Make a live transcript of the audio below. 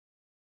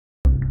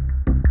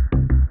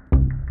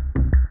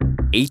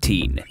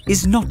18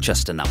 is not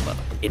just a number.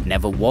 It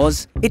never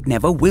was, it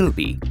never will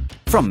be.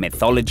 From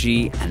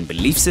mythology and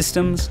belief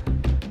systems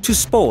to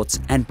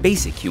sports and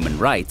basic human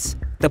rights,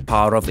 the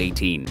power of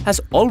 18 has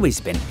always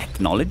been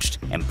acknowledged,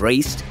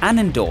 embraced and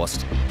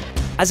endorsed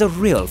as a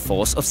real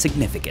force of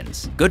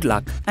significance, good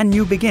luck and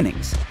new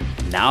beginnings.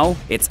 Now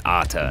it's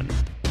our turn.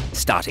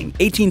 Starting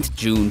 18th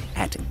June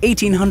at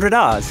 1800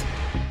 hours,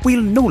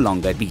 we'll no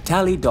longer be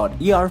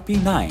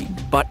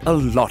Tally.ERP9, but a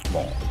lot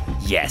more.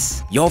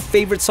 Yes, your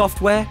favorite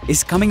software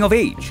is coming of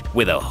age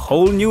with a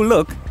whole new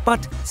look,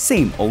 but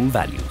same old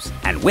values.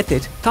 And with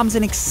it comes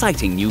an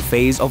exciting new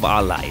phase of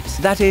our lives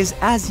that is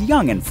as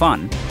young and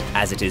fun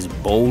as it is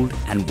bold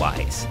and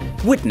wise.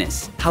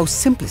 Witness how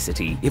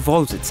simplicity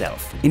evolves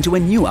itself into a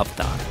new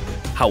avatar,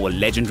 how a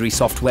legendary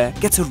software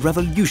gets a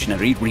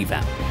revolutionary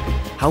revamp,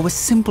 how a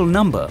simple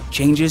number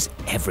changes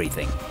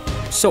everything.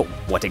 So,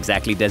 what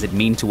exactly does it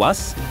mean to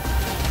us?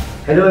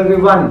 Hello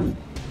everyone.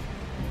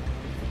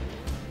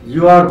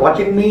 You are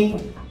watching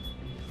me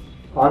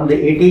on the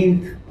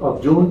 18th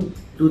of June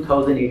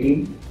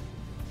 2018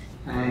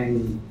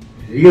 and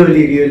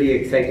really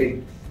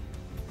excited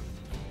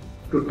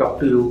to talk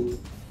to you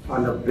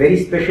on a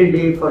very special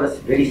day for a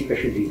very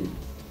special reason.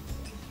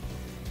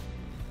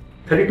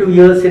 32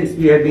 years since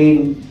we have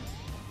been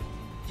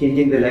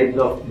changing the lives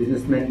of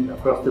businessmen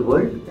across the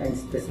world and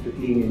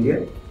specifically in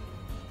India.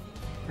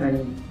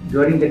 And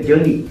during that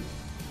journey,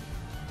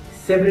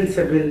 several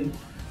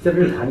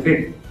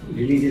hundred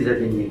releases have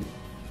been made.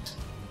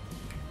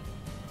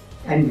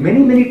 And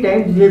many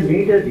times we have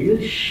made a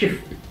real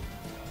shift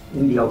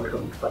in the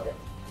outcomes for them.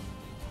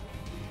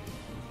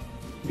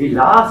 The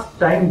last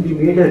time we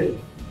made a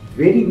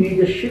very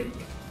major shift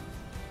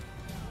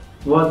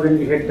was when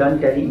we had done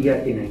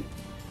Tally.ERP9.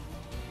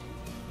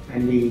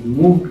 And we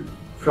moved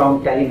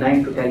from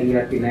Tally.9 to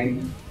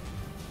Tally.ERP9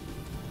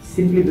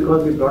 simply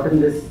because we brought in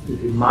this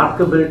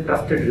remarkable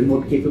trusted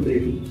remote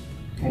capability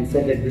and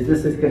said that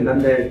businesses can run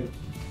their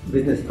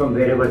business from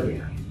wherever they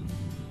are.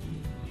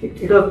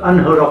 It was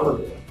unheard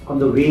of on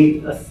the way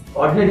an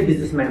ordinary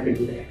businessman can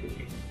do that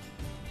activity.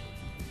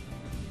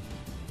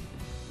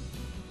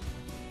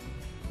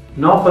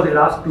 Now for the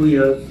last 2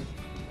 years,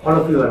 all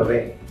of you are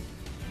aware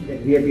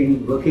that we have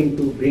been working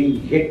to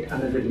bring yet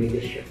another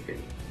major shift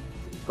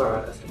for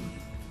our customers.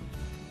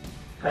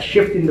 A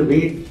shift in the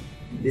way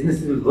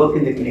businesses will work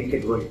in the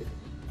connected world.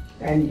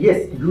 And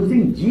yes,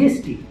 using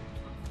GST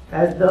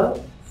as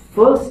the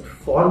first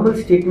formal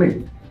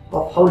statement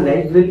of how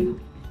life will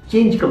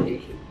change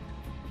completely.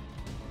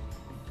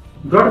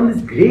 Brought in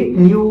this great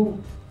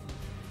new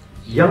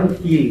young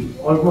field,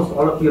 almost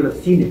all of you have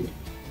seen it.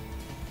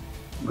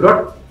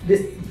 Brought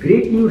this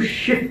great new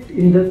shift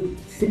in the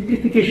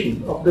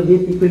simplification of the way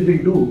people will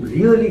do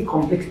really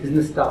complex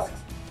business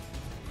tasks,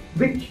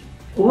 which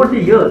over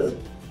the years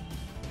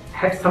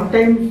had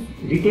sometimes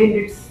retained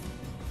its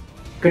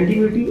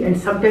continuity and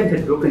sometimes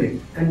had broken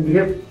it. And we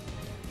have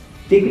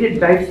taken it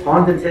by its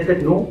horns and said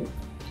that no,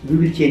 we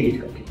will change it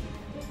completely.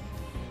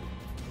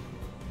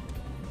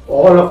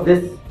 All of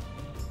this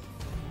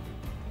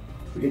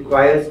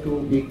requires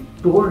to be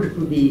told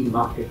to the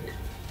market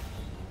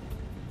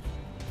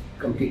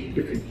completely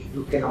differently.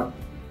 You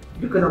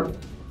cannot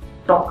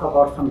talk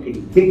about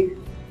something big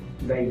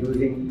by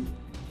using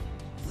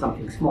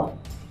something small.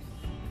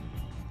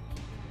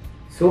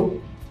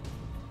 So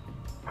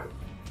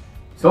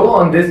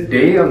on this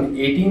day, on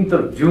the 18th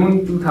of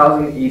June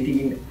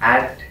 2018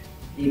 at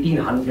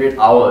 1800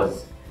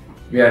 hours,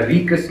 we are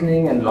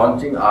rechristening and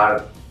launching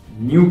our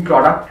new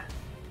product.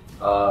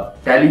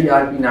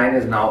 Tally.ERP9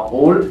 is now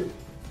old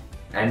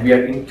and we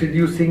are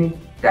introducing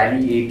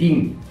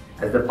Tally.18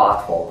 as the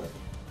path forward.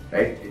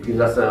 Right? It gives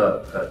us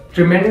a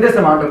tremendous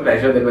amount of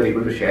pleasure that we're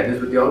able to share this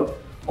with you all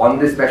on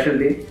this special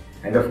day.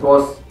 And of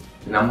course,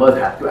 the numbers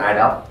have to add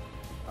up.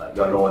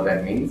 You all know what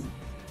that means.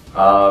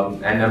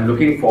 And I'm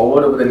looking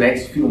forward over the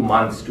next few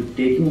months to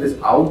taking this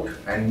out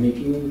and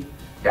making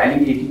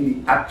Tally.18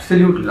 the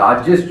absolute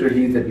largest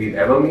release that we've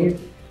ever made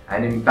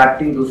and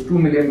impacting those 2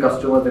 million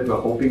customers that we're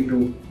hoping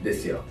to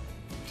this year.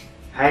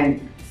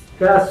 And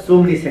there are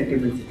so many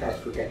sentiments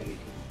attached to Tally.18.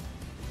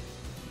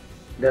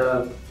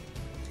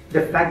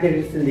 The fact that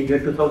it's in the year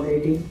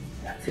 2018,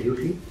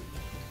 absolutely.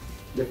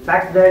 The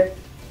fact that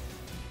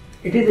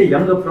it is a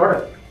younger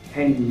product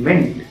and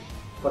meant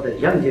for the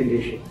young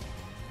generation,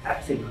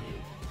 absolutely.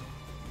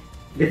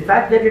 The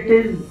fact that it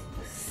is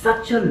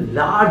such a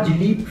large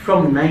leap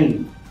from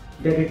 9,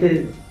 that it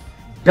is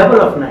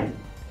double of 9,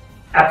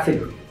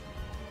 absolutely.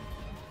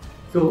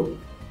 So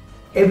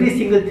every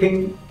single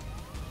thing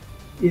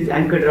is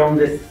anchored around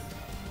this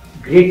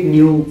great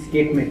new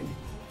statement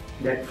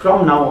that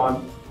from now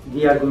on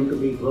we are going to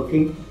be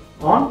working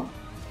on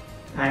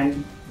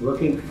and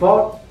working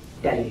for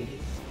Tally.